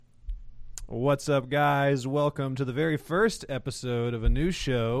What's up, guys? Welcome to the very first episode of a new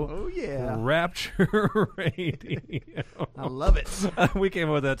show. Oh, yeah. Rapture Radio. I love it. We came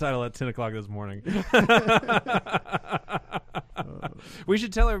up with that title at 10 o'clock this morning. We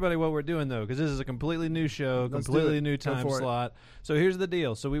should tell everybody what we're doing, though, because this is a completely new show, completely new time slot. So here's the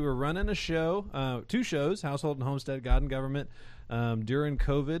deal. So we were running a show, two shows, Household and Homestead, God and Government. During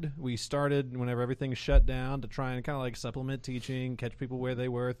COVID, we started whenever everything shut down to try and kind of like supplement teaching, catch people where they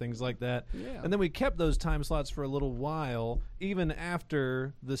were, things like that. Yeah. And then we kept those time slots for a little while, even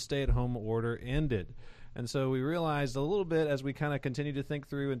after the stay-at-home order ended. And so we realized a little bit as we kind of continued to think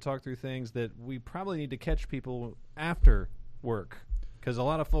through and talk through things that we probably need to catch people after work, because a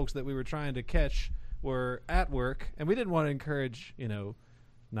lot of folks that we were trying to catch were at work, and we didn't want to encourage,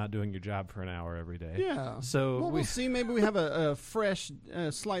 not doing your job for an hour every day. Yeah. So we'll see. Maybe we have a fresh,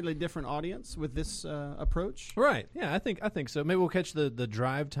 slightly different audience with this approach. Right. Yeah, I think so. Maybe we'll catch the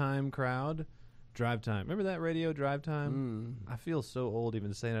drive time crowd. Drive time. Remember that radio, Drive Time? I feel so old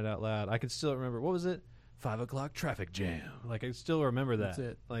even saying it out loud. I can still remember. What was it? 5 o'clock traffic jam. Like, I still remember that. That's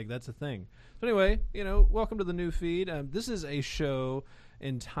it. Like, that's a thing. So anyway, welcome to the new feed. This is a show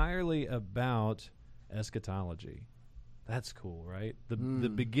entirely about eschatology. That's cool, right? The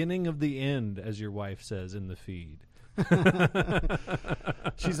beginning of the end, as your wife says in the feed.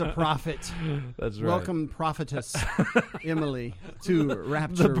 She's a prophet. That's right. Welcome, prophetess Emily, to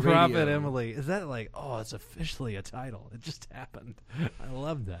Rapture The prophet Radio. Emily. Is that like, it's officially a title? It just happened. I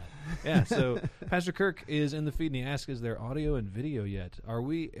love that. Yeah, so Pastor Kirk is in the feed, and he asks, is there audio and video yet?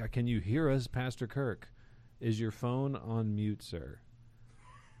 Can you hear us, Pastor Kirk? Is your phone on mute, sir?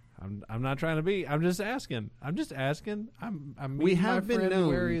 I'm not trying to be. I'm just asking. We have been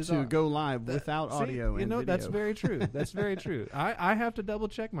known to go live without audio and video. That's very true. That's very true. I have to double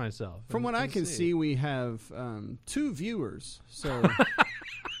check myself. From what I can see, we have 2 viewers. So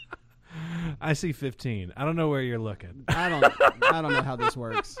I see 15. I don't know where you're looking. I don't know how this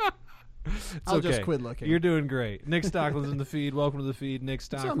works. I'll okay. just quit looking. You're doing great. Nick Stockland's in the feed. Welcome to the feed, Nick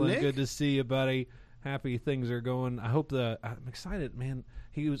Stockland. What's up, Nick? Good to see you, buddy. Happy things are going. I'm excited, man.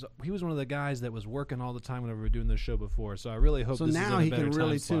 He was one of the guys that was working all the time whenever we were doing this show before. So I really hope. So this now is in a he better can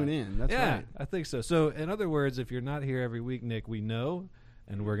really time slot. tune in. That's right. I think so. So in other words, if you're not here every week, Nick, we know,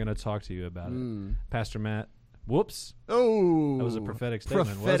 and we're going to talk to you about it. Pastor Matt. Whoops. Oh, that was a prophetic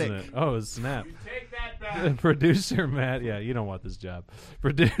statement, wasn't it? Oh, snap. You take that back. Producer Matt. Yeah, you don't want this job.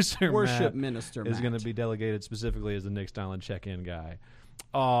 Producer Worship Matt minister is Matt. going to be delegated specifically as the Nick Stockland check-in guy.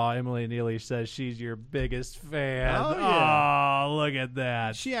 Oh, Emily Neely says she's your biggest fan. Oh, yeah. Oh, look at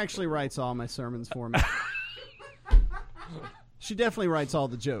that. She actually writes all my sermons for me. She definitely writes all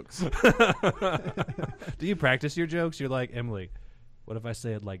the jokes. Do you practice your jokes? You're like, Emily, what if I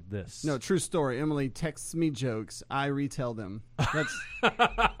say it like this? No, true story. Emily texts me jokes. I retell them.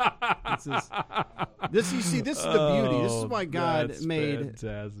 This you see, this is the beauty. This is why God that's made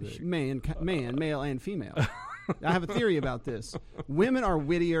fantastic. man, male, and female. I have a theory about this. Women are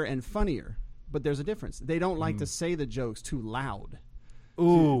wittier and funnier, but there's a difference. They don't like to say the jokes too loud.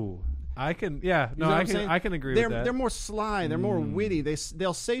 Ooh. I can, yeah. No, You know I what I'm can. saying? I can agree with that. They're more sly. They're more witty.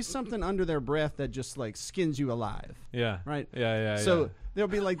 They'll say something under their breath that just like skins you alive. Yeah. Right. Yeah. So there'll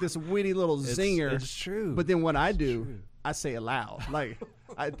be like this witty little zinger. It's true. But then what I do, I say it loud. Like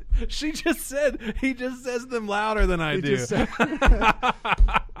he just says them louder than I do.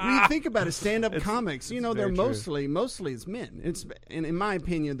 When you think about it, stand-up comics, they're very mostly it's men. And in my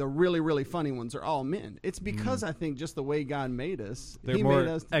opinion, the really, really funny ones are all men. It's because I think just the way God made us, They're He more made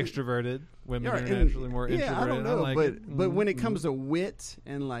us extroverted. Women are and- naturally more introverted. Yeah, I don't know, like but when it comes to wit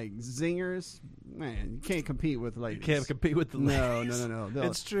and like zingers, man, you can't compete with ladies. Can't compete with the ladies. No.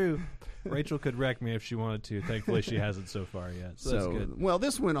 It's true. Rachel could wreck me if she wanted to. Thankfully, she hasn't so far yet. So that's good. Well,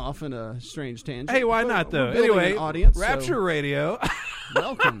 this went off in a strange tangent. Hey, why not though? We're building Anyway, an audience, Rapture Radio.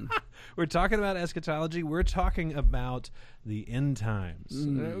 Welcome. We're talking about eschatology. We're talking about the end times.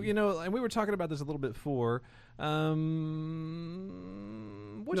 And we were talking about this a little bit before.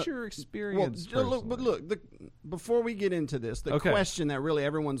 What's your experience? Well, before we get into this, the question that really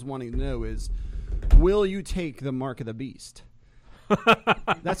everyone's wanting to know is, will you take the mark of the beast?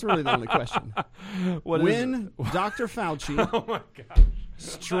 That's really the only question. When Dr. Fauci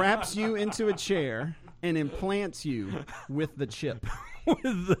straps you into a chair and implants you with the chip.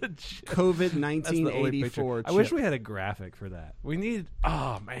 With the chip. COVID-1984 chip. I wish we had a graphic for that. We need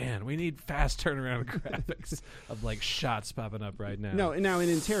fast turnaround graphics of like shots popping up right now. No, now in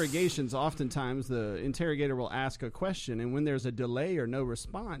interrogations, oftentimes the interrogator will ask a question, and when there's a delay or no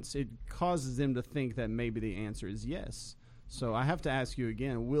response, it causes them to think that maybe the answer is yes. So I have to ask you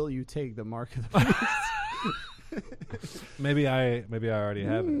again, will you take the mark of the beast? Maybe I already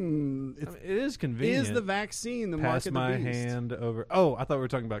have it. It is convenient. Is the vaccine the mark of the beast? Pass my hand over. Oh, I thought we were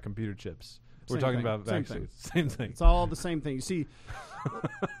talking about computer chips. We're talking about vaccines. Same thing. It's all the same thing. You see,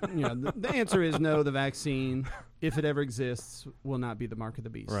 the answer is no. The vaccine, if it ever exists, will not be the mark of the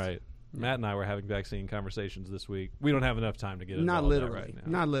beast. Right. Yeah. Matt and I were having vaccine conversations this week. We don't have enough time to get into all that right now.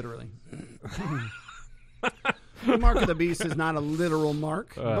 Not literally. The mark of the beast is not a literal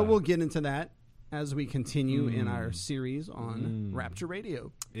mark, but we'll get into that as we continue in our series on Rapture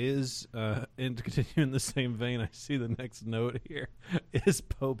Radio. And to continue in the same vein, I see the next note here. Is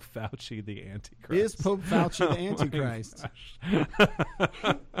Pope Fauci the Antichrist? Is Pope Fauci the Antichrist?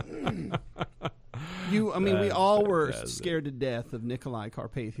 We all were scared to death of Nikolai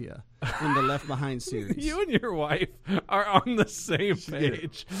Carpathia in the Left Behind series. You and your wife are on the same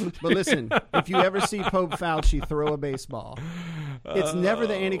page. But listen, if you ever see Pope Fauci throw a baseball, it's never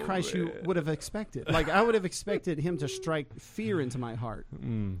the Antichrist you would have expected. Like, I would have expected him to strike fear into my heart.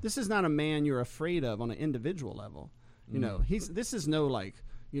 This is not a man you're afraid of on an individual level. This is no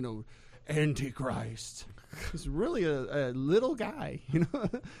Antichrist. He's really a little guy,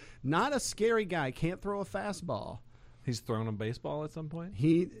 not a scary guy. Can't throw a fastball. He's thrown a baseball at some point?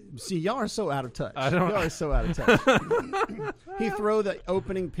 Y'all are so out of touch. Y'all are so out of touch. He threw the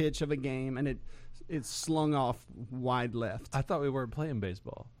opening pitch of a game, and it's slung off wide left. I thought we weren't playing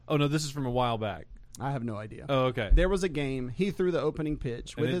baseball. Oh, no, this is from a while back. I have no idea. Oh, okay. There was a game. He threw the opening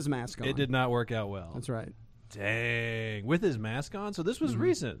pitch with his mask on. It did not work out well. That's right. Dang. With his mask on? So this was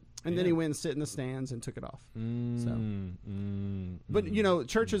recent. And then he went and sit in the stands and took it off. But,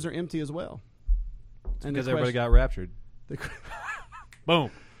 churches are empty as well. Because everybody got raptured.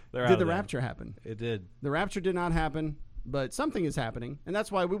 Boom. Did the rapture happen? It did. The rapture did not happen, but something is happening. And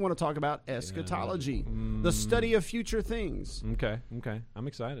that's why we want to talk about eschatology, the study of future things. Okay. I'm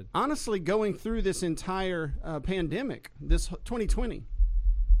excited. Honestly, going through this entire pandemic, this 2020,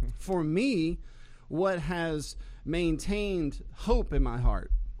 for me, what has maintained hope in my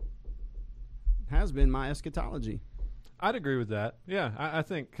heart has been my eschatology. I'd agree with that. Yeah, I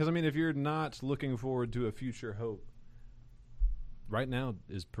think. Because, if you're not looking forward to a future hope, right now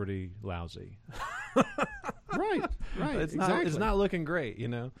is pretty lousy. Right. It's not looking great,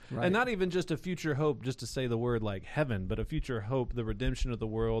 Right. And not even just a future hope, just to say the word like heaven, but a future hope, the redemption of the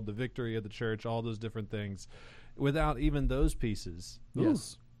world, the victory of the church, all those different things. Without even those pieces.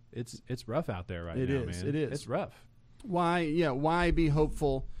 Yes. It's rough out there right now, man. It is. It's rough. Why be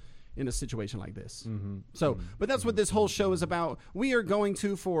hopeful in a situation like this? But that's what this whole show is about. We are going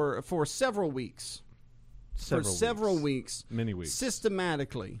to, for several weeks, many weeks,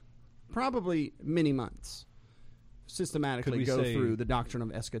 systematically, probably many months, systematically go through the doctrine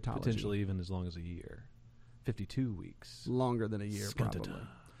of eschatology. Potentially even as long as a year. 52 weeks. Longer than a year, probably.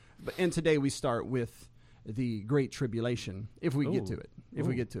 And today we start with the Great Tribulation, if we get to it.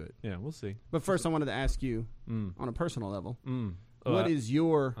 We get to it. Yeah, we'll see. But first I wanted to ask you, on a personal level, what is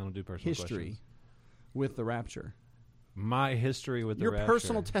your history with the rapture? My history with the rapture? Your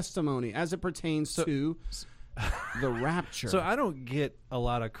personal testimony as it pertains to the rapture. So I don't get a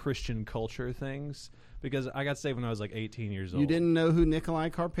lot of Christian culture things because I got saved when I was like 18 years old. You didn't know who Nikolai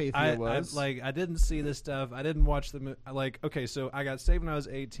Carpathia was? I didn't see this stuff. I didn't watch the okay, so I got saved when I was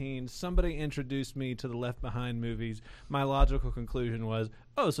 18. Somebody introduced me to the Left Behind movies. My logical conclusion was,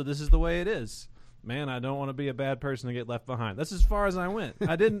 so this is the way it is. Man, I don't want to be a bad person to get left behind. That's as far as I went.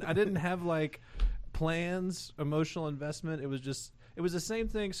 I didn't have plans, emotional investment. It was the same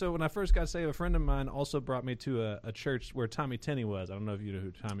thing. So when I first got saved, a friend of mine also brought me to a church where Tommy Tenney was. I don't know if you know who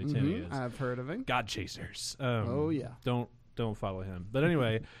Tommy Tenney is. I've heard of him. God Chasers. Yeah. Don't follow him. But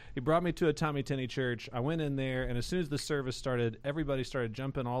anyway, he brought me to a Tommy Tenney church. I went in there, and as soon as the service started, everybody started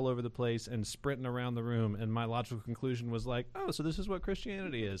jumping all over the place and sprinting around the room. And my logical conclusion was so this is what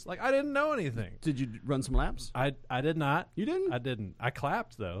Christianity is. I didn't know anything. Did you run some laps? I did not. You didn't? I didn't. I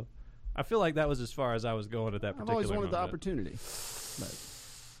clapped, though. I feel like that was as far as I was going at that particular moment. I've always wanted the opportunity.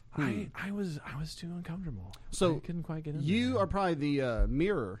 But I was too uncomfortable. So I couldn't quite get in you there. Are probably the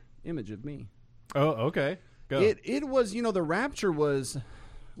mirror image of me. Oh, okay. Go. It was, the rapture was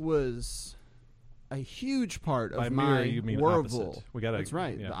a huge part of my you mean worldview. That's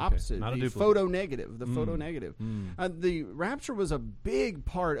right. Yeah, the opposite. Not the photo negative. The photo negative. The rapture was a big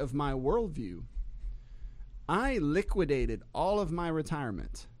part of my worldview. I liquidated all of my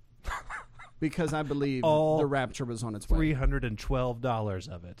retirement because I believed the rapture was on its way. $312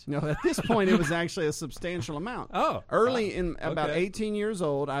 of it. No, at this point, it was actually a substantial amount. Early in about 18 years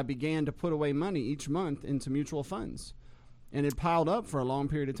old, I began to put away money each month into mutual funds, and it piled up for a long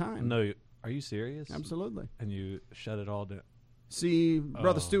period of time. No, are you serious? Absolutely. And you shut it all down? See,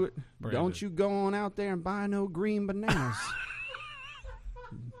 Brother Stewart, Brandon. don't you go on out there and buy no green bananas.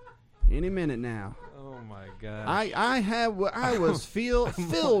 Any minute now. Oh my God! I was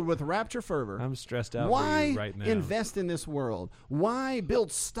filled with rapture fervor. I'm stressed out Why for you right now. invest in this world? Why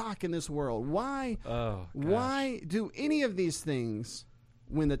build stock in this world? Why do any of these things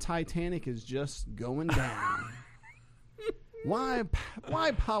when the Titanic is just going down? Why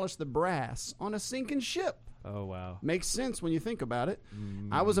polish the brass on a sinking ship? Oh, wow. Makes sense when you think about it.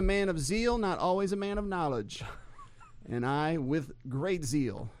 I was a man of zeal, not always a man of knowledge. And I, with great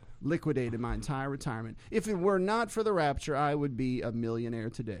zeal, liquidated my entire retirement. If it were not for the rapture, I would be a millionaire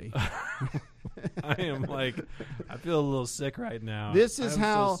today. I am I feel a little sick right now. This is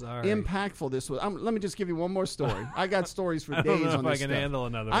how so sorry. impactful this was. Let me just give you one more story. I got stories for I days don't know on if this I can stuff. handle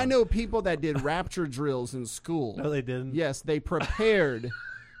another one. I know people that did rapture drills in school. No, they didn't. Yes, they prepared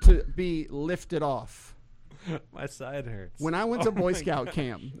to be lifted off. My side hurts. When I went to Boy Scout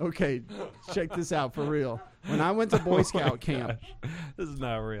camp, okay, check this out for real. When I went to Boy Scout camp, this is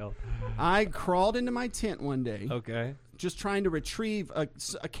not real. I crawled into my tent one day, Okay. just trying to retrieve a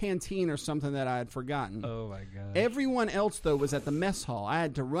canteen or something that I had forgotten. Oh my God. Everyone else, though, was at the mess hall. I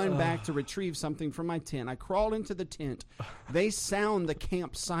had to run back to retrieve something from my tent. I crawled into the tent. They sound the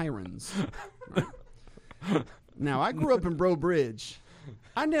camp sirens. Right? Now, I grew up in Breaux Bridge.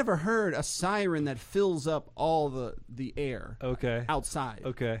 I never heard a siren that fills up all the air Okay. outside.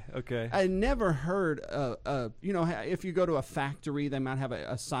 Okay. Okay. I never heard, if you go to a factory, they might have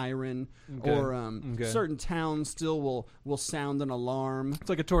a siren, Okay. or certain towns still will sound an alarm. It's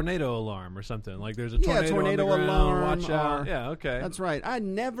like a tornado alarm or something. Like there's a tornado, tornado on the ground, alarm. Watch out. or- Yeah. Okay. That's right. I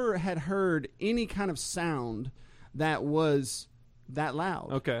never had heard any kind of sound that was that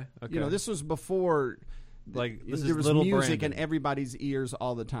loud. Okay. Okay. You know, this was before Like, this there is was little music Brandon. in everybody's ears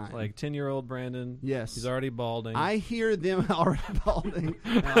all the time. Like 10-year-old Brandon. Yes. He's already balding. I hear them already balding.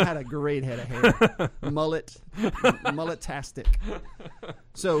 I had a great head of hair. Mullet-tastic.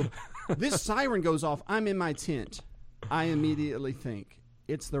 So this siren goes off. I'm in my tent. I immediately think,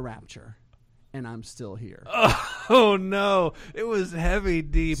 it's the rapture. And I'm still here. Oh no! It was heavy,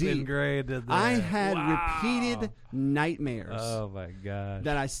 deep ingrained in there. I had repeated nightmares. Oh my gosh!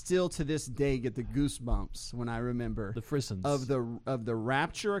 That I still to this day get the goosebumps when I remember The frissons of the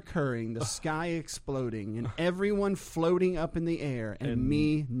rapture occurring, the sky exploding, and everyone floating up in the air, and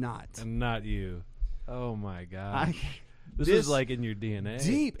me not. and not you. Oh my god! This this is like in your DNA.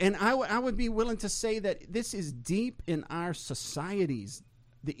 Deep, and I would be willing to say that this is deep in our societies.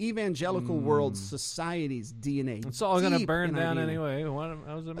 The evangelical world's society's DNA. It's all going to deep burn in our down DNA. anyway.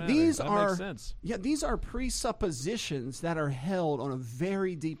 How does it matter? These that are makes sense. Yeah, these are presuppositions that are held on a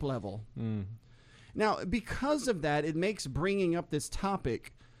very deep level. Now, because of that, it makes bringing up this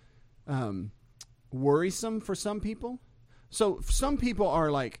topic worrisome for some people. So some people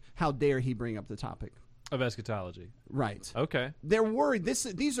are like, "How dare he bring up the topic?" Of eschatology. Right. Okay. They're worried.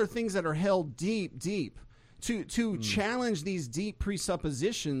 These are things that are held deep. To challenge these deep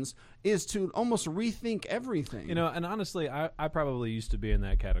presuppositions is to almost rethink everything. You know, and honestly, I probably used to be in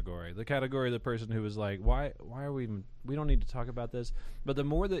that category. The category of the person who was like, why are we don't need to talk about this. But the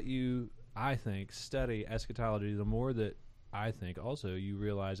more that you, I think, study eschatology, the more that I think also you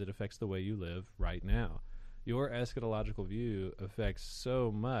realize it affects the way you live right now. Your eschatological view affects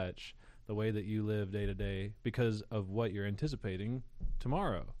so much the way that you live day to day because of what you're anticipating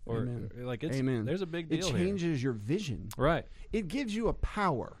tomorrow. Or Amen. like it's Amen. There's a big deal It changes your vision. Right. It gives you a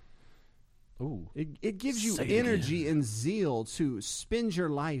power. Ooh. It gives you Say it energy and zeal to spend your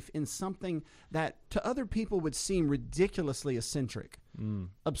life in something that to other people would seem ridiculously eccentric,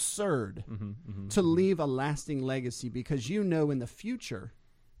 absurd, to leave a lasting legacy because you know in the future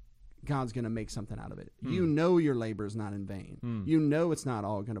God's going to make something out of it. You know your labor is not in vain. You know it's not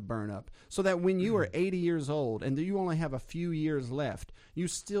all going to burn up. So that when you are 80 years old and you only have a few years left, you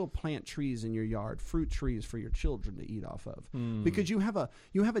still plant trees in your yard, fruit trees for your children to eat off of. Because you have a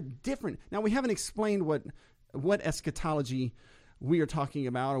different. Now we haven't explained what eschatology we are talking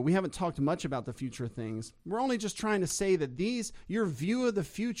about, or we haven't talked much about the future things. We're only just trying to say that your view of the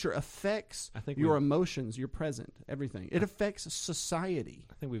future affects your emotions, your present, everything. It affects society.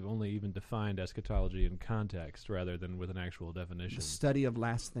 I think we've only even defined eschatology in context rather than with an actual definition. The study of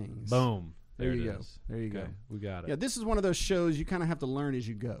last things. Boom. There it you go. is. There you Okay, go. We got it. Yeah, this is one of those shows you kind of have to learn as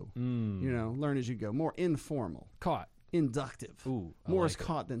you go. Learn as you go. More informal. Caught. Inductive. Ooh, I More like is it.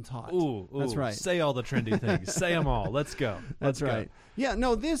 caught than taught. Ooh, That's right. Say all the trendy things. Say them all. Let's go. That's right. Yeah,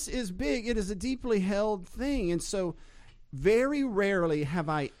 no, this is big. It is a deeply held thing. And so very rarely have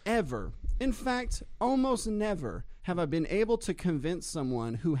I ever, In fact, almost never have I been able to convince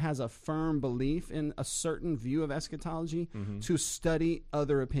someone who has a firm belief in a certain view of eschatology to study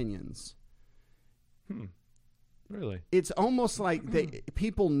other opinions. Really? It's almost like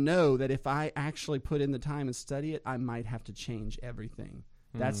people know that if I actually put in the time and study it, I might have to change everything.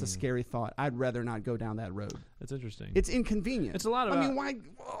 That's a scary thought. I'd rather not go down that road. That's interesting. It's inconvenient. It's a lot of. I mean, why?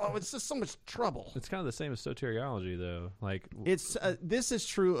 Oh, it's just so much trouble. It's kind of the same as soteriology, though. Like it's this is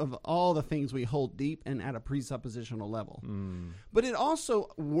true of all the things we hold deep and at a presuppositional level. But it also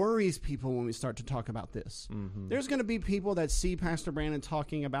worries people when we start to talk about this. There's going to be people that see Pastor Brandon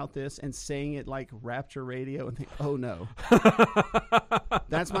talking about this and saying it like Rapture Radio and think, "Oh no,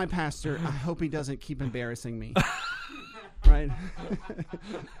 that's my pastor. I hope he doesn't keep embarrassing me." Right?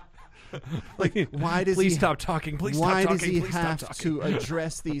 Like, why does please stop talking? Please stop talking. Why does he please have to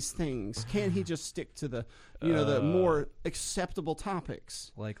address these things? Can't he just stick to the, the more acceptable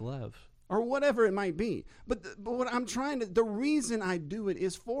topics, like love or whatever it might be? But what I'm the reason I do it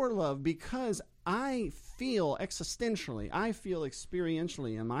is for love, because I feel existentially, I feel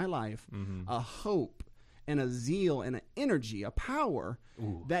experientially in my life a hope and a zeal and an energy, a power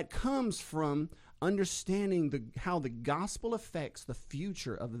that comes from understanding how the gospel affects the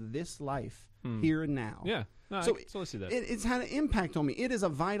future of this life here and now. Yeah. No, so let's see that. It's had an impact on me. It is a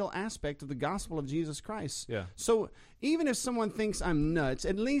vital aspect of the gospel of Jesus Christ. Yeah. So even if someone thinks I'm nuts,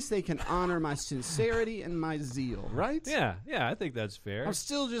 at least they can honor my sincerity and my zeal, right? Yeah, I think that's fair. I'm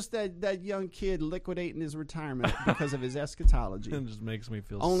still just that young kid liquidating his retirement because of his eschatology. It just makes me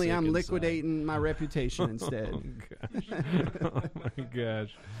feel Only sick I'm inside. liquidating my reputation instead. Oh my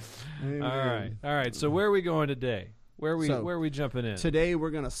gosh. All right. So where are we going today? Where are we jumping in? Today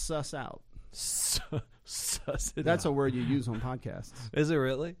we're going to suss out. Suss it That's out. a word you use on podcasts. Is it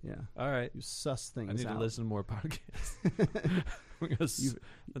really? Yeah. All right. You suss things out. I need to listen to more podcasts.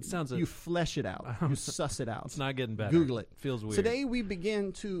 That sounds. You flesh it out. You suss it out. It's not getting better. Google it. Feels weird. Today we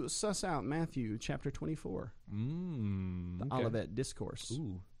begin to suss out Matthew chapter 24. The Olivet Discourse.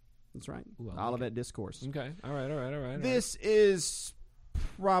 Ooh. That's right. Ooh, Olivet Discourse. Okay. All right. This is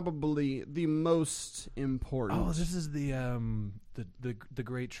probably the most important. Oh, this is the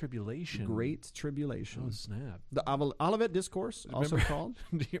Great Tribulation. Great Tribulation. Oh, snap. The Olivet Discourse, also called.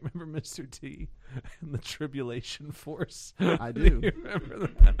 Do you remember Mr. T and the Tribulation Force? I do. You remember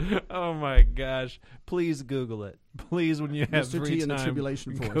that? Oh, my gosh. Please Google it. Please, when you have Mr. free T time, and the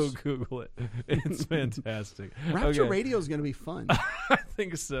Tribulation go Force. Google it. It's fantastic. Rapture Radio is going to be fun. I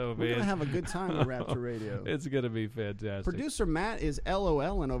think so, man. We're going to have a good time with Rapture Radio. It's going to be fantastic. Producer Matt is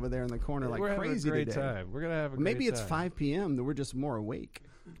LOLing over there in the corner like we're crazy having a great today. time. We're going to have a Maybe great it's time. 5 p.m. that we're just more awake.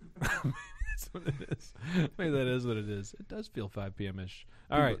 That's what it is. Maybe that is what it is. It does feel 5 p.m.-ish.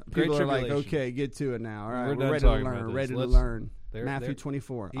 All right. People Great are like, Tribulation. okay, get to it now. All right, We're we're done ready to talking learn. about this. Ready to Let's- learn. they're Matthew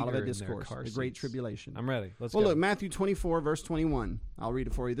 24, eager Olivet in their Discourse, car the Great seats. Tribulation. I'm ready. Let's Well, go. look, Matthew 24, verse 21. I'll read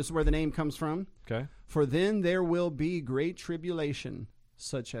it for you. This is where the name comes from. Okay. For then there will be great tribulation,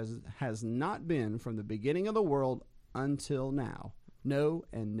 such as has not been from the beginning of the world until now. No,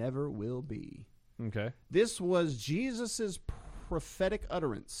 and never will be. Okay. This was Jesus' prophetic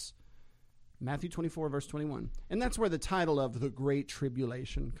utterance. Matthew 24, verse 21. And that's where the title of the Great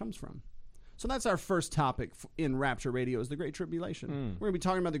Tribulation comes from. So that's our first topic in Rapture Radio is the Great Tribulation. We're going to be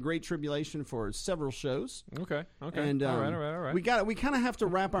talking about the Great Tribulation for several shows. Okay. And all right. We kind of have to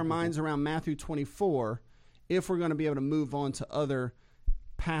wrap our minds around Matthew 24 if we're going to be able to move on to other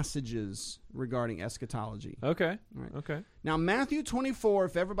passages regarding eschatology. Okay. Right. Okay. Now, Matthew 24,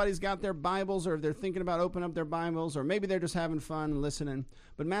 if everybody's got their Bibles or if they're thinking about opening up their Bibles or maybe they're just having fun and listening,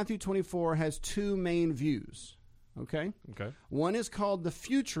 but Matthew 24 has two main views. Okay? Okay. One is called the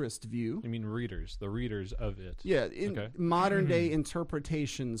futurist view. You mean readers, the readers of it. Yeah, in modern day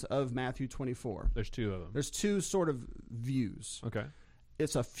interpretations of Matthew 24. There's two of them. There's two sort of views. Okay.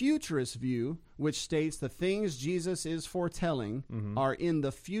 It's a futurist view, which states the things Jesus is foretelling are in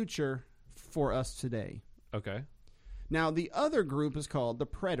the future for us today. Okay. Now, the other group is called the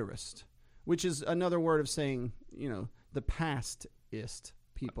preterist, which is another word of saying, the pastist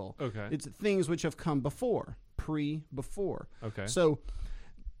people. Okay. It's things which have come before. Before. Okay. So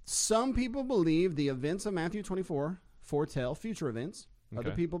some people believe the events of Matthew 24 foretell future events. Other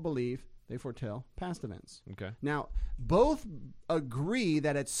Okay. people believe they foretell past events. Okay. Now, both agree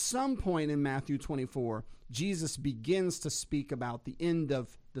that at some point in Matthew 24, Jesus begins to speak about the end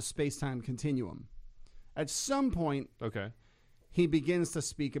of the space-time continuum. At some point, Okay. he begins to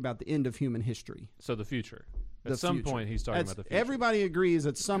speak about the end of human history. So the future. The At some future. point, he's talking about the future. Everybody agrees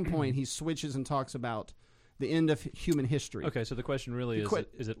at some point he switches and talks about the end of human history. Okay, so the question really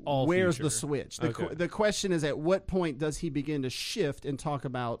is it all Where's future? the switch? Okay. The question is, at what point does he begin to shift and talk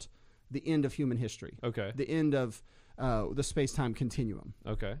about the end of human history. Okay. The end of the space-time continuum.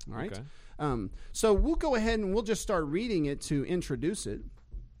 Okay. All right. Okay. So we'll go ahead and we'll just start reading it to introduce it.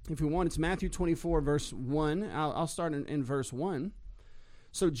 If you want, it's Matthew 24, verse 1. I'll start in verse 1.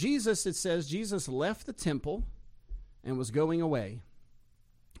 So it says, Jesus left the temple and was going away.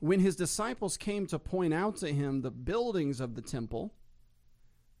 When his disciples came to point out to him the buildings of the temple,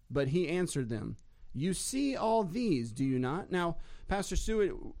 but he answered them, "You see all these, do you not?" Now, Pastor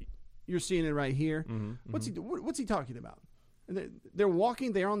Stewart, you're seeing it right here. Mm-hmm, What's he talking about? They're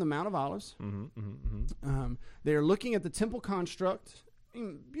walking there on the Mount of Olives. They're looking at the temple construct.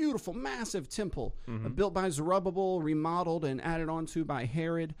 Beautiful, massive temple built by Zerubbabel, remodeled and added onto by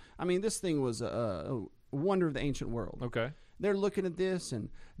Herod. I mean, this thing was a wonder of the ancient world. Okay. They're looking at this, and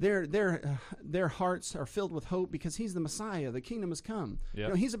their hearts are filled with hope because he's the Messiah. The kingdom has come.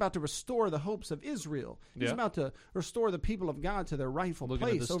 Yep. He's about to restore the hopes of Israel. He's about to restore the people of God to their rightful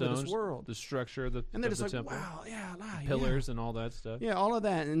place over this world. The structure of the and they're just like, temple. wow, yeah, pillars and all that stuff. Yeah, all of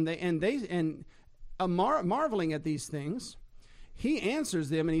that, and marveling at these things, he answers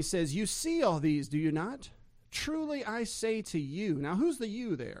them and he says, "You see all these, do you not? Truly I say to you." Now, who's the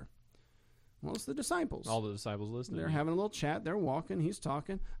you there? Well, it's the disciples. All the disciples listening. They're having a little chat. They're walking. He's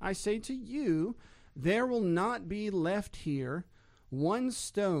talking. "I say to you, there will not be left here one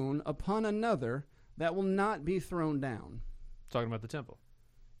stone upon another that will not be thrown down." Talking about the temple.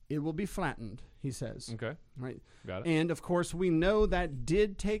 It will be flattened, he says. Okay. Right. Got it. And, of course, we know that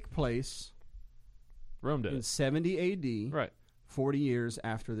did take place Rome did. in 70 A.D., Right. 40 years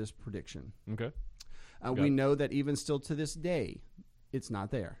after this prediction. Okay. We know that even still to this day, it's not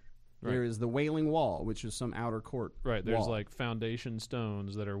there. Right. There is the Wailing Wall, which is some outer court Right. There's wall. like foundation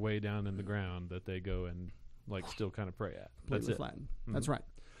stones that are way down in the ground that they go and like still kind of pray at. That's completely it. flattened. That's right.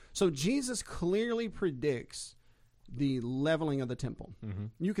 So Jesus clearly predicts the leveling of the temple.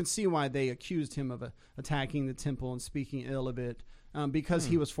 You can see why they accused him of attacking the temple and speaking ill of it, because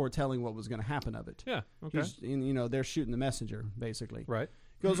he was foretelling what was going to happen of it. Yeah. Okay. They're shooting the messenger, basically. Right.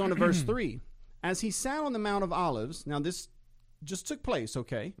 Goes on to verse 3. As he sat on the Mount of Olives, now this just took place,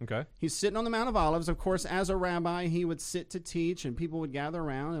 okay? Okay. He's sitting on the Mount of Olives. Of course, as a rabbi, he would sit to teach, and people would gather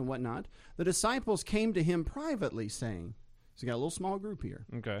around and whatnot. The disciples came to him privately, saying, so you got a little small group here.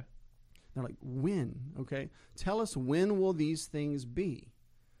 Okay. They're like, when? Okay. Tell us, when will these things be?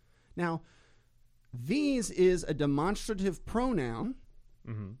 Now, these is a demonstrative pronoun.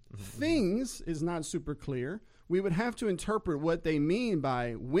 Things is not super clear. We would have to interpret what they mean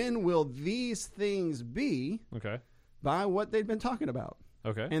by when will these things be Okay. by what they've been talking about.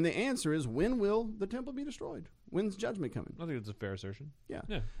 Okay. And the answer is, when will the temple be destroyed? When's judgment coming? I think it's a fair assertion. Yeah.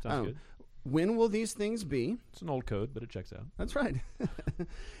 Yeah. Sounds good. When will these things be? It's an old code, but it checks out. That's right.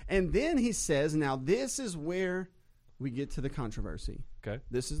 And then he says, now this is where we get to the controversy. Okay.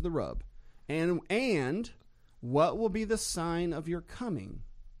 This is the rub. And what will be the sign of your coming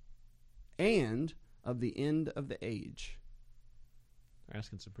and of the end of the age? They're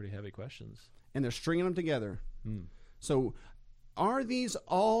asking some pretty heavy questions. And they're stringing them together. So are these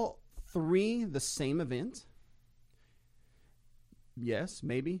all three the same event? Yes,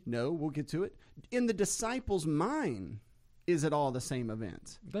 maybe. No, we'll get to it. In the disciples' mind, is it all the same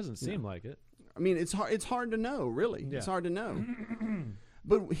event? It doesn't seem like it. I mean, it's hard to know, really. Yeah. It's hard to know.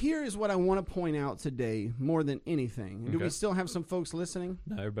 But here is what I want to point out today more than anything. Do we still have some folks listening?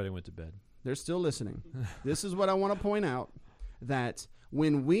 No, everybody went to bed. They're still listening. This is what I want to point out, that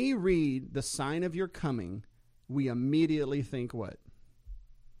when we read the sign of your coming, we immediately think what?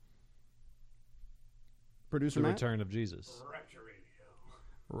 Producer The Matt? return of Jesus.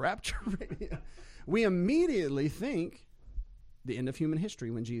 Rapture radio. We immediately think the end of human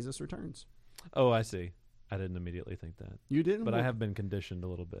history when Jesus returns. Oh, I see. I didn't immediately think that. You didn't? But I have been conditioned a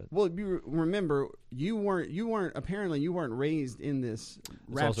little bit. Well, you remember, you weren't raised in this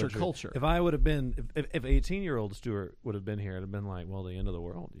rapture culture. If I would have been, if 18-year-old Stuart would have been here, it'd have been like, well, the end of the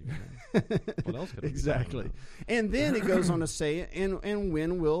world. What else could it Exactly. be? And then it goes on to say, and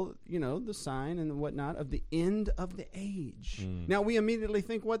when will, the sign and whatnot of the end of the age. Now, we immediately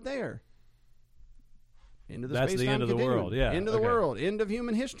think what there? End of the That's the end of the world, yeah. End of the world, end of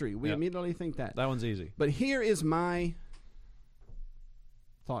human history. We Yep. immediately think that. That one's easy. But here is my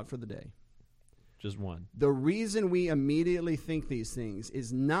thought for the day. Just one. The reason we immediately think these things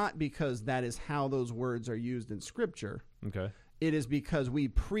is not because that is how those words are used in Scripture. Okay. It is because we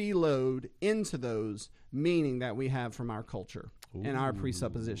preload into those meaning that we have from our culture and our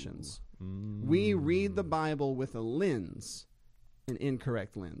presuppositions. We read the Bible with a lens, an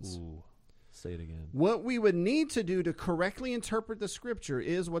incorrect lens. Ooh. Say it again. What we would need to do to correctly interpret the Scripture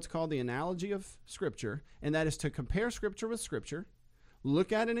is what's called the analogy of Scripture, and that is to compare Scripture with Scripture,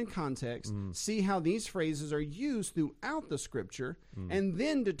 look at it in context, see how these phrases are used throughout the Scripture, and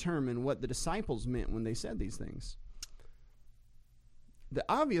then determine what the disciples meant when they said these things. The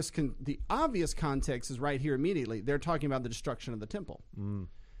obvious context is right here immediately. They're talking about the destruction of the temple.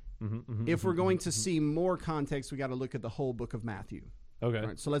 If we're going to see more context, we got to look at the whole book of Matthew. Okay. All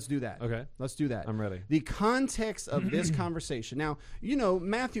right, so let's do that. Okay. Let's do that. I'm ready. The context of this conversation. Now,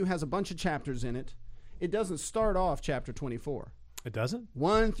 Matthew has a bunch of chapters in it. It doesn't start off chapter 24. It doesn't?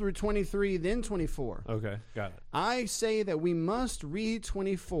 1 through 23, then 24. Okay, got it. I say that we must read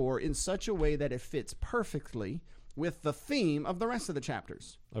 24 in such a way that it fits perfectly with the theme of the rest of the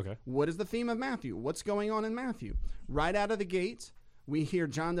chapters. Okay. What is the theme of Matthew? What's going on in Matthew? Right out of the gate, we hear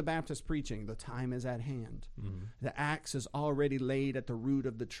John the Baptist preaching, the time is at hand. The axe is already laid at the root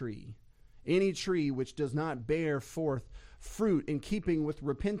of the tree. Any tree which does not bear forth fruit in keeping with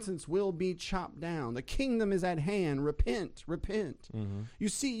repentance will be chopped down. The kingdom is at hand. Repent, repent. You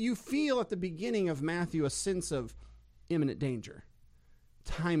see, you feel at the beginning of Matthew a sense of imminent danger.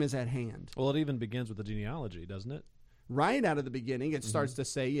 Time is at hand. Well, it even begins with the genealogy, doesn't it? Right out of the beginning, it starts to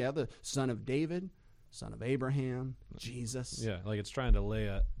say, the son of David, son of Abraham, Jesus. Yeah, like it's trying to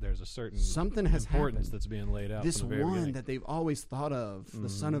lay there's a certain something has importance happened. that's being laid out. This from the very one beginning. that they've always thought of, the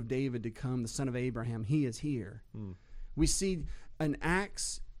son of David to come, the son of Abraham, he is here. We see an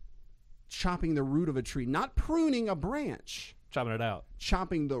axe chopping the root of a tree, not pruning a branch. Chopping it out.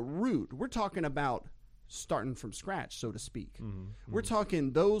 Chopping the root. We're talking about starting from scratch, so to speak. We're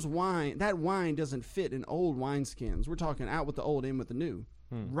talking that wine doesn't fit in old wineskins. We're talking out with the old, in with the new.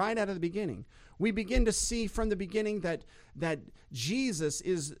 Right out of the beginning. We begin to see from the beginning that Jesus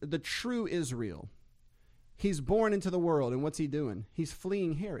is the true Israel. He's born into the world, and what's he doing? He's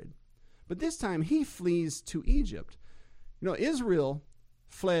fleeing Herod. But this time he flees to Egypt. Israel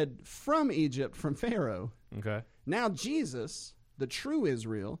fled from Egypt from Pharaoh. Okay. Now Jesus, the true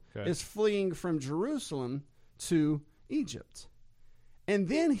Israel, Okay. is fleeing from Jerusalem to Egypt. And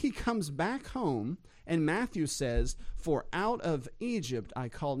then he comes back home, and Matthew says, "For out of Egypt I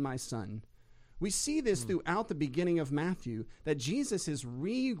called my son." We see this throughout the beginning of Matthew, that Jesus is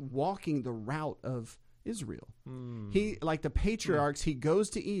re-walking the route of Israel. He, like the patriarchs, he goes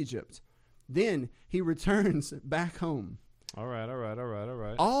to Egypt. Then he returns back home. All right.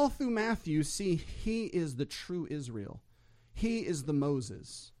 All through Matthew, see, he is the true Israel. He is the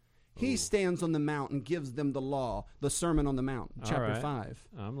Moses. He stands on the mount and gives them the law, the Sermon on the Mount, chapter 5.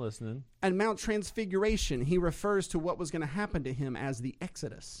 I'm listening. At Mount Transfiguration, he refers to what was going to happen to him as the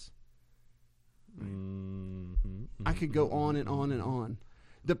Exodus. I could go on and on and on.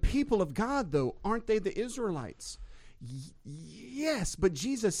 The people of God, though, aren't they the Israelites? Yes, but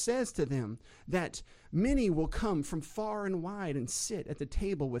Jesus says to them that many will come from far and wide and sit at the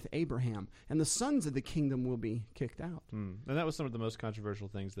table with Abraham, and the sons of the kingdom will be kicked out. And that was some of the most controversial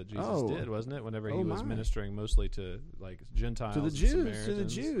things that Jesus did, wasn't it? Whenever he was my. ministering mostly to Gentiles, To the and Jews,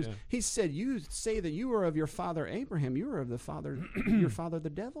 Samaritans. Yeah. He said, "You say that you are of your father Abraham. You are of the father, your father the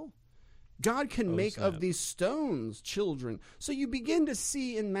devil." God can make snap. of these stones children. So you begin to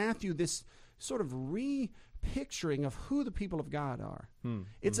see in Matthew this sort of picturing of who the people of God are.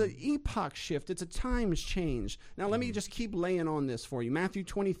 It's an epoch shift. It's a times change. Now, let me just keep laying on this for you. Matthew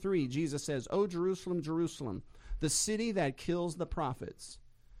 23, Jesus says, "O Jerusalem, Jerusalem, the city that kills the prophets."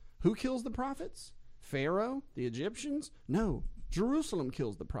 Who kills the prophets? Pharaoh? The Egyptians? No, Jerusalem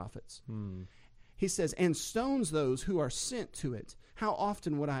kills the prophets. He says, "And stones those who are sent to it. How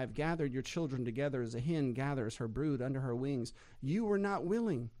often would I have gathered your children together as a hen gathers her brood under her wings? You were not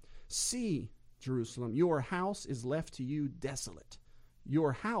willing. See, Jerusalem, your house is left to you desolate."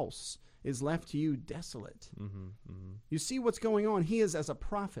 Your house is left to you desolate. You see what's going on? He is, as a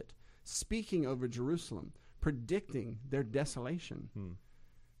prophet, speaking over Jerusalem, predicting their desolation.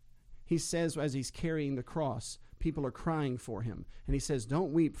 He says, as he's carrying the cross, people are crying for him. And he says,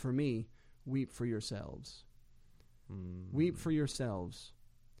 "Don't weep for me, weep for yourselves." Weep for yourselves.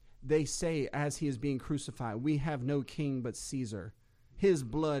 They say, as he is being crucified, "We have no king but Caesar. His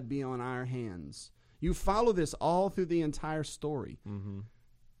blood be on our hands." You follow this all through the entire story. You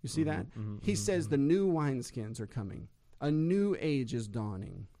see that? He says the new wineskins are coming. A new age is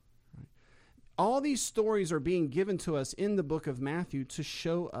dawning. Right? All these stories are being given to us in the book of Matthew to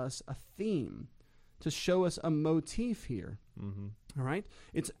show us a theme, to show us a motif here. All right?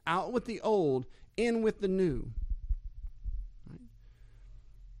 It's out with the old, in with the new. Right?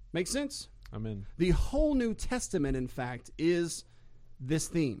 Make sense? I'm in. The whole New Testament, in fact, is this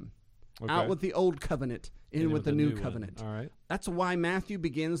theme. Okay. Out with the old covenant, in with the new covenant. All right. That's why Matthew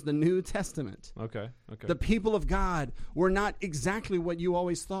begins the New Testament. Okay. The people of God were not exactly what you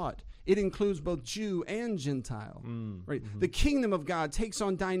always thought. It includes both Jew and Gentile. Right? The kingdom of God takes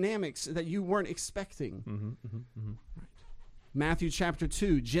on dynamics that you weren't expecting. Right. Matthew chapter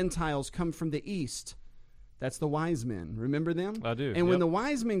 2, Gentiles come from the east. That's the wise men. Remember them? I do. And when the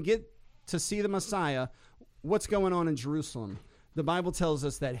wise men get to see the Messiah, what's going on in Jerusalem? The Bible tells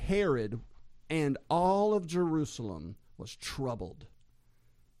us that Herod and all of Jerusalem was troubled.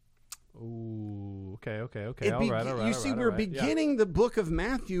 Ooh, okay. All right. You see, we're beginning the book of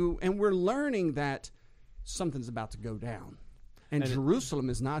Matthew, and we're learning that something's about to go down. And Jerusalem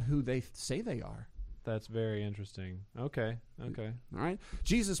is not who they say they are. That's very interesting. Okay. All right.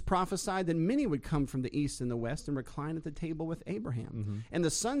 Jesus prophesied that many would come from the east and the west and recline at the table with Abraham. And the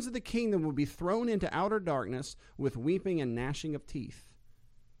sons of the kingdom will be thrown into outer darkness with weeping and gnashing of teeth.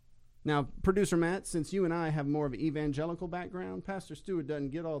 Now, Producer Matt, since you and I have more of an evangelical background, Pastor Stewart doesn't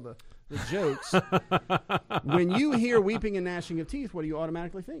get all the jokes. When you hear weeping and gnashing of teeth, what do you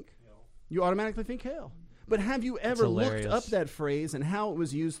automatically think? Hell. You automatically think hell. But have you ever looked up that phrase and how it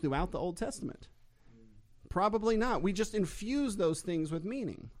was used throughout the Old Testament? Probably not. We just infuse those things with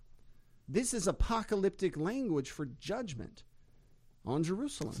meaning. This is apocalyptic language for judgment on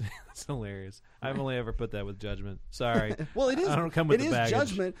Jerusalem. That's hilarious. I've only ever put that with judgment. Sorry. Well, it is. I don't come with the baggage. It is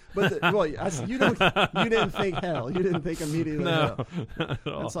judgment, but you didn't think hell. You didn't think immediately hell. Not at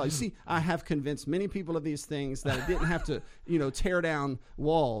all. That's all. You see, I have convinced many people of these things that I didn't have to, tear down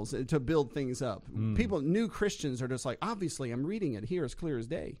walls to build things up. People, new Christians, are just like, obviously, I'm reading it here as clear as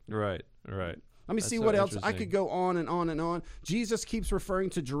day. Right. Let me see what else. I could go on and on and on. Jesus keeps referring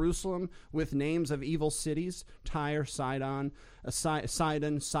to Jerusalem with names of evil cities: Tyre, Sidon,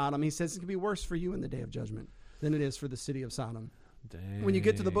 Sodom. He says it could be worse for you in the day of judgment than it is for the city of Sodom. Dang. When you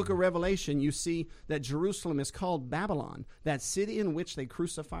get to the book of Revelation, you see that Jerusalem is called Babylon, that city in which they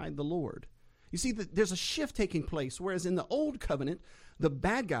crucified the Lord. You see, there's a shift taking place, whereas in the Old Covenant, the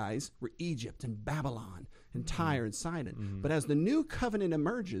bad guys were Egypt and Babylon and Tyre and Sidon. But as the new covenant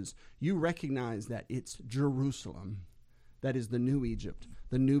emerges, you recognize that it's Jerusalem that is the new Egypt,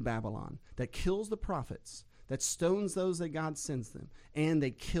 the new Babylon, that kills the prophets, that stones those that God sends them, and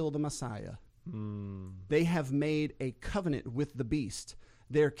they kill the Messiah. They have made a covenant with the beast.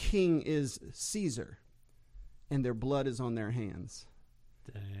 Their king is Caesar, and their blood is on their hands.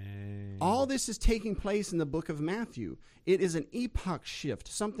 Dang. All this is taking place in the book of Matthew. It is an epoch shift.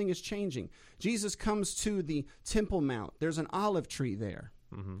 Something is changing. Jesus comes to the Temple Mount. There's an olive tree there.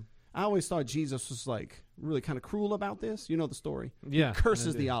 I always thought Jesus was like really kind of cruel about this. You know the story. Yeah. He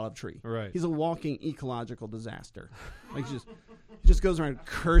curses the olive tree. Right. He's a walking ecological disaster. Like he just goes around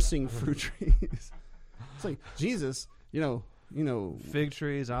cursing fruit trees. It's like, Jesus, fig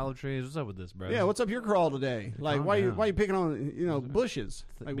trees, olive trees. What's up with this, bro? Yeah, what's up your crawl today? Like, why you picking on bushes?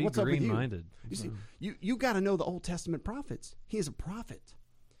 Like, Be what's up with you? green-minded. You see, you got to know the Old Testament prophets. He is a prophet.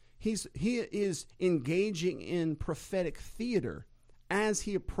 He is engaging in prophetic theater as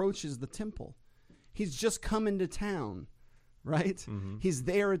he approaches the temple. He's just come into town, right? He's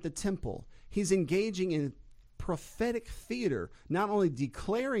there at the temple. He's engaging in prophetic theater, not only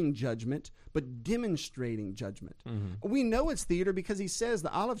declaring judgment, but demonstrating judgment. We know it's theater because he says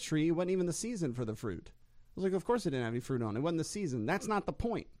the olive tree wasn't even the season for the fruit. I was like, of course it didn't have any fruit on it. It wasn't the season. That's not the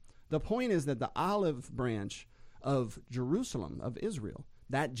point. The point is that the olive branch of Jerusalem, of Israel,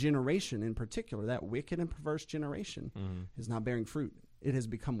 that generation in particular, that wicked and perverse generation, is not bearing fruit. It has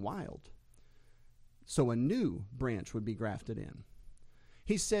become wild. So a new branch would be grafted in.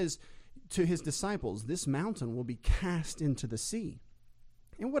 He says to his disciples, this mountain will be cast into the sea.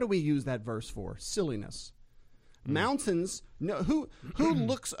 And what do we use that verse for? Silliness. Mountains, who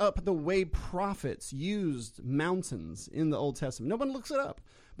looks up the way prophets used mountains in the Old Testament? No one looks it up.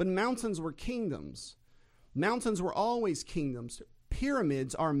 But mountains were kingdoms. Mountains were always kingdoms.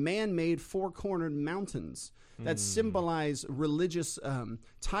 Pyramids are man-made four-cornered mountains that symbolize religious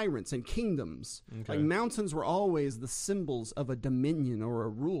tyrants and kingdoms. Okay. Like mountains were always the symbols of a dominion or a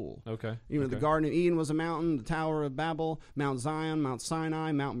rule. Okay. The Garden of Eden was a mountain, the Tower of Babel, Mount Zion, Mount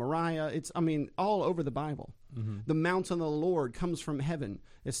Sinai, Mount Moriah. It's all over the Bible. The mountain of the Lord comes from heaven,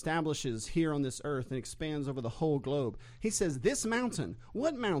 establishes here on this earth, and expands over the whole globe. He says, this mountain,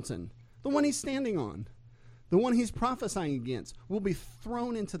 what mountain? The one he's standing on. The one he's prophesying against will be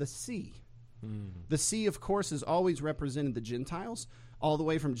thrown into the sea. The sea, of course, has always represented the Gentiles, all the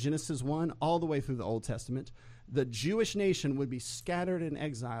way from Genesis 1, all the way through the Old Testament. The Jewish nation would be scattered and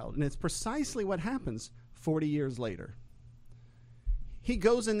exiled, and it's precisely what happens 40 years later. He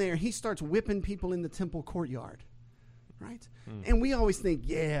goes in there, he starts whipping people in the temple courtyard, right? And we always think,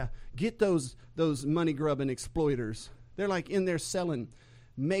 get those money-grubbing exploiters. They're like in there selling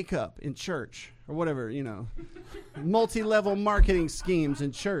makeup in church or whatever, multi-level marketing schemes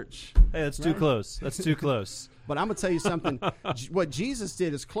in church. Hey, that's too close. That's too close. But I'm going to tell you something. What Jesus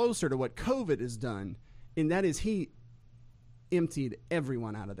did is closer to what COVID has done, and that is he emptied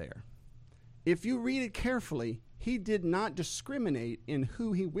everyone out of there. If you read it carefully, he did not discriminate in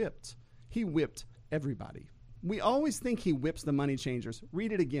who he whipped. He whipped everybody. We always think he whips the money changers.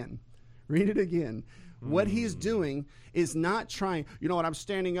 Read it again. Read it again. What he's doing is not trying, I'm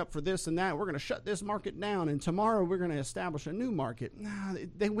standing up for this and that. We're going to shut this market down, and tomorrow we're going to establish a new market. No,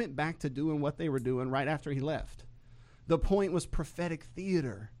 they went back to doing what they were doing right after he left. The point was prophetic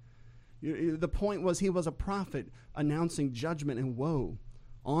theater. The point was he was a prophet announcing judgment and woe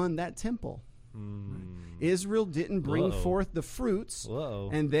on that temple. Israel didn't bring forth the fruits,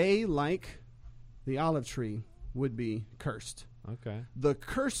 and they, like the olive tree, would be cursed. Okay. The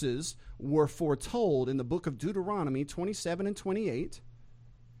curses were foretold in the book of Deuteronomy 27 and 28.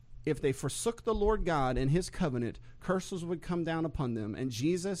 If they forsook the Lord God and his covenant, curses would come down upon them. And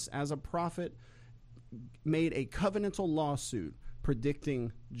Jesus, as a prophet, made a covenantal lawsuit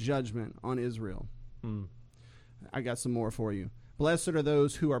predicting judgment on Israel. I got some more for you. Blessed are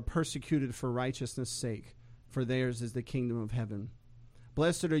those who are persecuted for righteousness' sake, for theirs is the kingdom of heaven.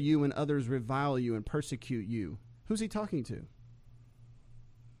 Blessed are you when others revile you and persecute you. Who's he talking to?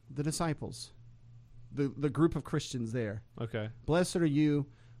 The disciples, the group of Christians there. Okay. Blessed are you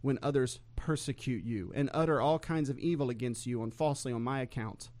when others persecute you and utter all kinds of evil against you and falsely on my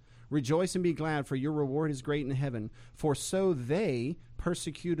account. Rejoice and be glad, for your reward is great in heaven. For so they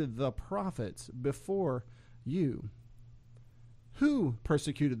persecuted the prophets before you. Who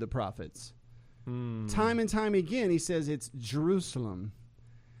persecuted the prophets? Time and time again, he says it's Jerusalem.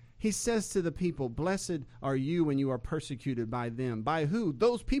 He says to the people, blessed are you when you are persecuted by them. By who?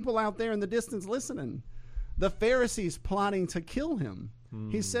 Those people out there in the distance listening. The Pharisees plotting to kill him.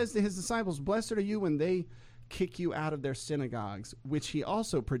 He says to his disciples, blessed are you when they kick you out of their synagogues, which he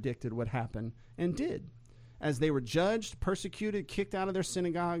also predicted would happen and did. As they were judged, persecuted, kicked out of their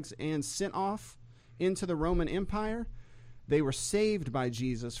synagogues, and sent off into the Roman Empire, they were saved by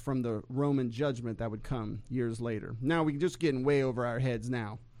Jesus from the Roman judgment that would come years later. Now, we're just getting way over our heads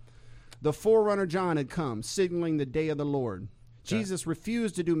now. The forerunner John had come, signaling the day of the Lord. Okay. Jesus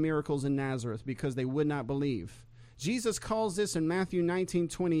refused to do miracles in Nazareth because they would not believe. Jesus calls this in Matthew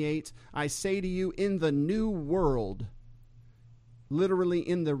 19:28, I say to you, in the new world, literally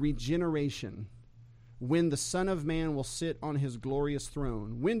in the regeneration, when the Son of Man will sit on his glorious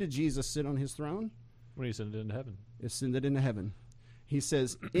throne. When did Jesus sit on his throne? When he ascended into heaven. Ascended into heaven. He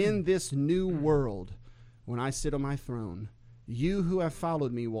says, in this new world, when I sit on my throne, you who have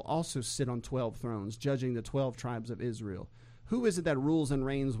followed me will also sit on 12 thrones, judging the 12 tribes of Israel. Who is it that rules and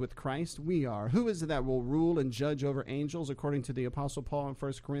reigns with Christ? We are. Who is it that will rule and judge over angels, according to the Apostle Paul in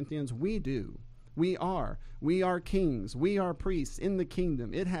 1 Corinthians? We do. We are. We are kings. We are priests in the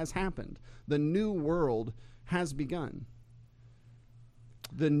kingdom. It has happened. The new world has begun.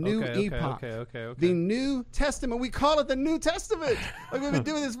 The new epoch. Okay. The New Testament. We call it the New Testament. Like we've been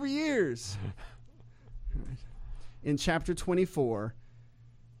doing this for years. In chapter 24,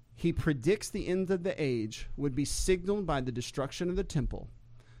 he predicts the end of the age would be signaled by the destruction of the temple.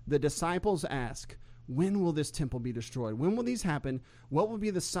 The disciples ask, when will this temple be destroyed? When will these happen? What will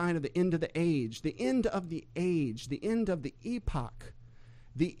be the sign of the end of the age? The end of the age, the end of the epoch,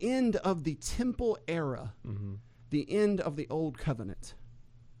 the end of the temple era, the end of the old covenant,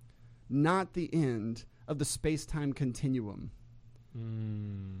 not the end of the space-time continuum.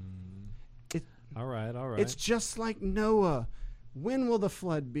 All right. It's just like Noah. When will the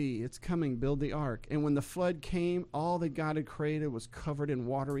flood be? It's coming. Build the ark. And when the flood came, all that God had created was covered in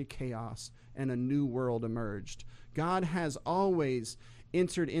watery chaos, and a new world emerged. God has always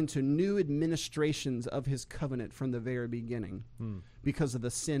entered into new administrations of his covenant from the very beginning because of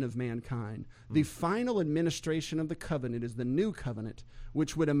the sin of mankind. The final administration of the covenant is the new covenant,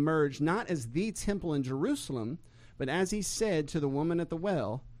 which would emerge not as the temple in Jerusalem, but as he said to the woman at the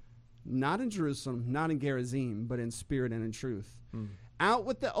well, not in Jerusalem, not in Gerizim, but in spirit and in truth. Out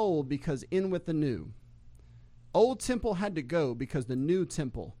with the old, because in with the new. Old temple had to go because the new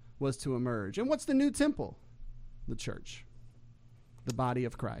temple was to emerge. And what's the new temple? The church. The body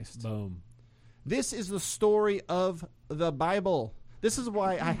of Christ. Boom. This is the story of the Bible. This is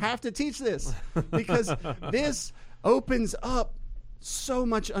why I have to teach this, because this opens up so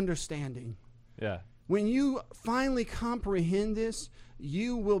much understanding. Yeah. When you finally comprehend this,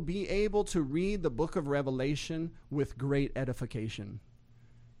 you will be able to read the book of Revelation with great edification.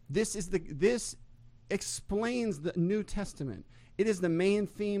 This explains the New Testament. It is the main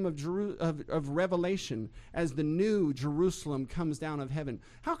theme of Revelation as the new Jerusalem comes down of heaven.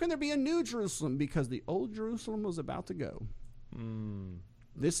 How can there be a new Jerusalem? Because the old Jerusalem was about to go.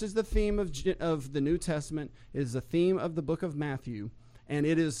 This is the theme of the New Testament. It is the theme of the book of Matthew. And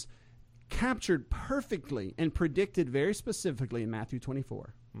it is captured perfectly and predicted very specifically in Matthew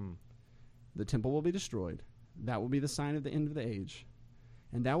 24. The temple will be destroyed. That will be the sign of the end of the age.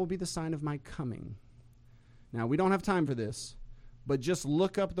 And that will be the sign of my coming. Now, we don't have time for this, but just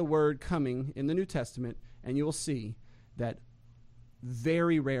look up the word coming in the New Testament, and you will see that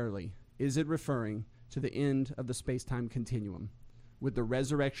very rarely is it referring to the end of the space-time continuum with the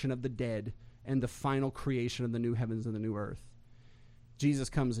resurrection of the dead and the final creation of the new heavens and the new earth. Jesus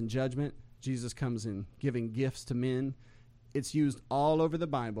comes in judgment. Jesus comes in giving gifts to men. It's used all over the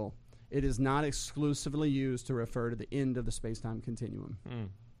Bible. It is not exclusively used to refer to the end of the space-time continuum.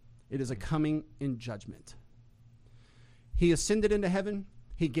 It is a coming in judgment. He ascended into heaven.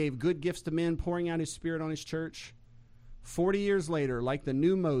 He gave good gifts to men, pouring out his Spirit on his church. 40 years later, like the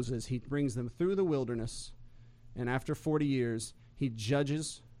new Moses, he brings them through the wilderness. And after 40 years, he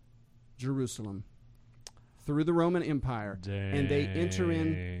judges Jerusalem through the Roman Empire. Dang. And they enter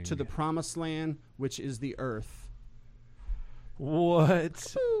into the promised land, which is the earth.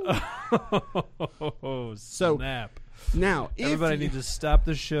 What? Oh, snap. Now, everybody needs to stop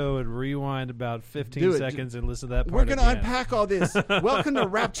the show and rewind about 15 seconds and listen to that part. We're going to unpack all this. Welcome to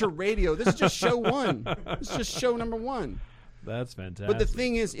Rapture Radio. This is just show 1. This is just show number 1. That's fantastic. But the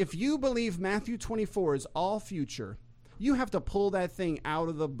thing is, if you believe Matthew 24 is all future, you have to pull that thing out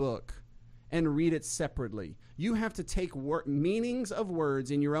of the book and read it separately. You have to take meanings of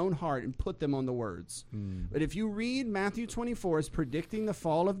words in your own heart and put them on the words. But if you read Matthew 24 as predicting the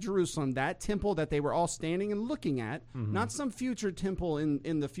fall of Jerusalem, that temple that they were all standing and looking at, not some future temple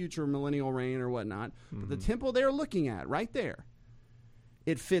in the future millennial reign or whatnot, but the temple they're looking at right there,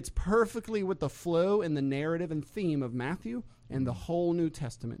 it fits perfectly with the flow and the narrative and theme of Matthew and the whole New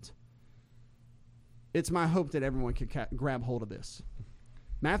Testament. It's my hope that everyone can grab hold of this.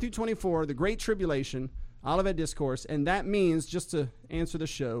 Matthew 24, the Great Tribulation, Olivet Discourse, and that means, just to answer the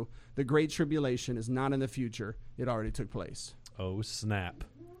show, the Great Tribulation is not in the future. It already took place. Oh, snap.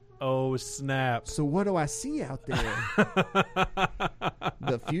 Oh, snap. So what do I see out there?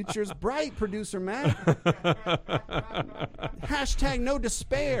 The future's bright, producer Matt. Hashtag no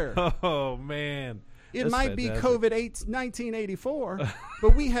despair. Oh, man. It might be COVID-1984,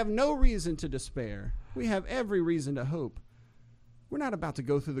 but we have no reason to despair. We have every reason to hope. We're not about to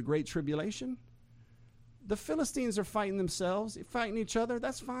go through the Great Tribulation. The Philistines are fighting themselves, fighting each other.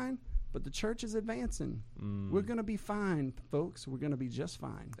 That's fine. But the church is advancing. We're going to be fine, folks. We're going to be just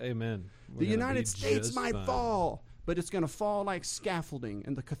fine. Amen. The United States might fall, but it's going to fall like scaffolding,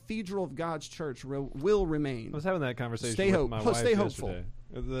 and the cathedral of God's church will remain. I was having that conversation with my wife yesterday.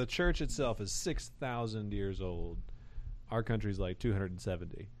 The church itself is 6,000 years old. Our country's like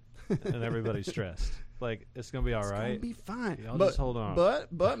 270, and everybody's stressed. Like, it's going to be all right. It's going to be fine. Y'all just hold on.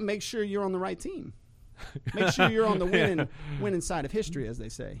 But make sure you're on the right team. Make sure you're on the winning side of history, as they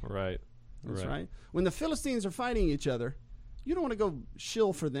say. Right. That's right. When the Philistines are fighting each other, you don't want to go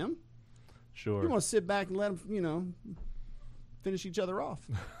shill for them. Sure. You want to sit back and let them, finish each other off.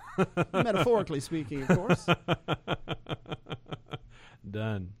 Metaphorically speaking, of course.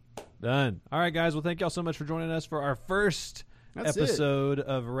 Done. All right, guys. Well, thank y'all so much for joining us for our first episode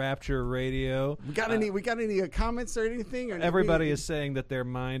of Rapture Radio. We got any comments or anything? Or everybody is saying that their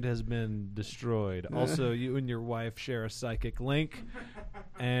mind has been destroyed. Also, you and your wife share a psychic link,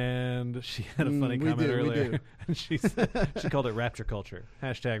 and she had a funny comment earlier. And she called it Rapture Culture.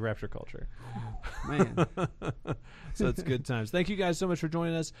 Hashtag Rapture Culture. Man. So it's good times. Thank you guys so much for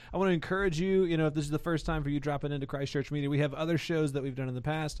joining us. I want to encourage you, if this is the first time for you dropping into Christ Church Media, we have other shows that we've done in the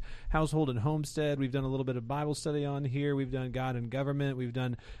past. Household and Homestead. We've done a little bit of Bible study on here. We've done God and Government. We've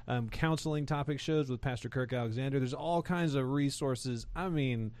done counseling topic shows with Pastor Kirk Alexander. There's all kinds of resources.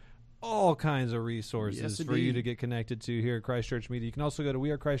 All kinds of resources for you to get connected to here at Christ Church Media. You can also go to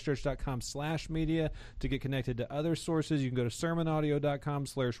wearechristchurch.com/media to get connected to other sources. You can go to sermonaudio.com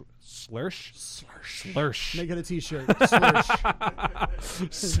 /slursh. Make it a t-shirt.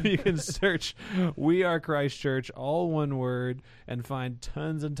 Slursh. So you can search We Are Christ Church, all one word, and find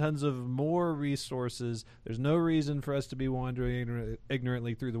tons and tons of more resources. There's no reason for us to be wandering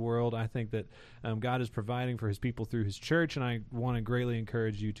ignorantly through the world. I think that God is providing for his people through his church, and I want to greatly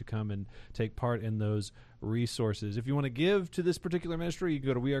encourage you to come and take part in those resources. If you want to give to this particular ministry, you can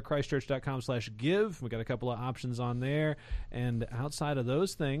go to wearechristchurch.com/give. We got a couple of options on there. And outside of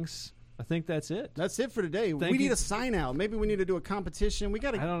those things, I think that's it. That's it for today. We need a sign out. Maybe we need to do a competition. We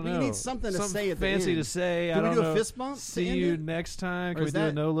need something to say at the end. Fancy to say. Do we do a fist bump? See you next time. Can we do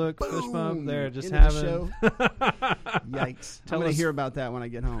a no-look fist bump? There, just having. Yikes. I'm going to hear about that when I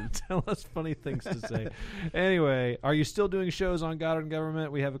get home. Tell us funny things to say. Anyway, are you still doing shows on God and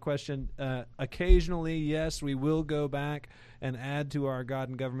Government? We have a question. Occasionally, yes, we will go back and add to our God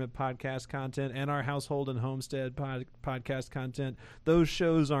and Government podcast content and our Household and Homestead podcast content. Those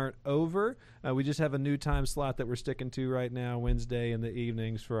shows aren't over. We just have a new time slot that we're sticking to right now, Wednesday in the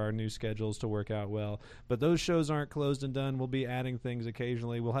evenings, for our new schedules to work out well. But those shows aren't closed and done. We'll be adding things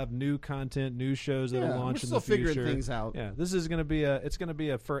occasionally. We'll have new content, new shows that will launch in the future. We're still figuring things out. Yeah, this is going to be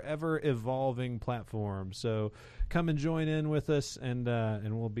a forever evolving platform. So come and join in with us, and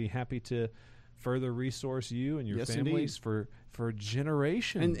we'll be happy to further resource you and your families for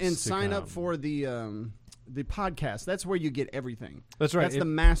generations. And sign up for the podcast. That's where you get everything. That's right. That's the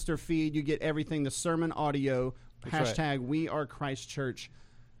master feed. You get everything. The sermon audio. # We Are Christ Church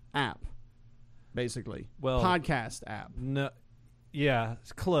app. Basically, podcast app. No. Yeah,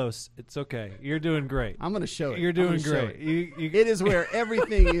 it's close. It's okay. You're doing great. I'm going to show it. You're doing great. It is where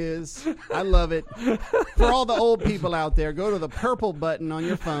everything is. I love it. For all the old people out there, go to the purple button on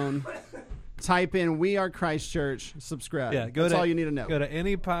your phone. Type in We Are Christ Church. Subscribe. Yeah, that's all you need to know. Go to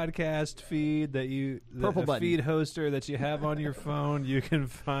any podcast feed that feed hoster that you have on your phone. You can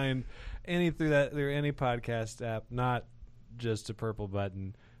find through any podcast app, not just a purple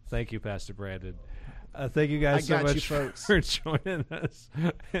button. Thank you, Pastor Brandon. Thank you guys so much folks. for joining us,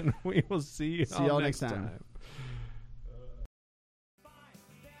 and we will see you all next time.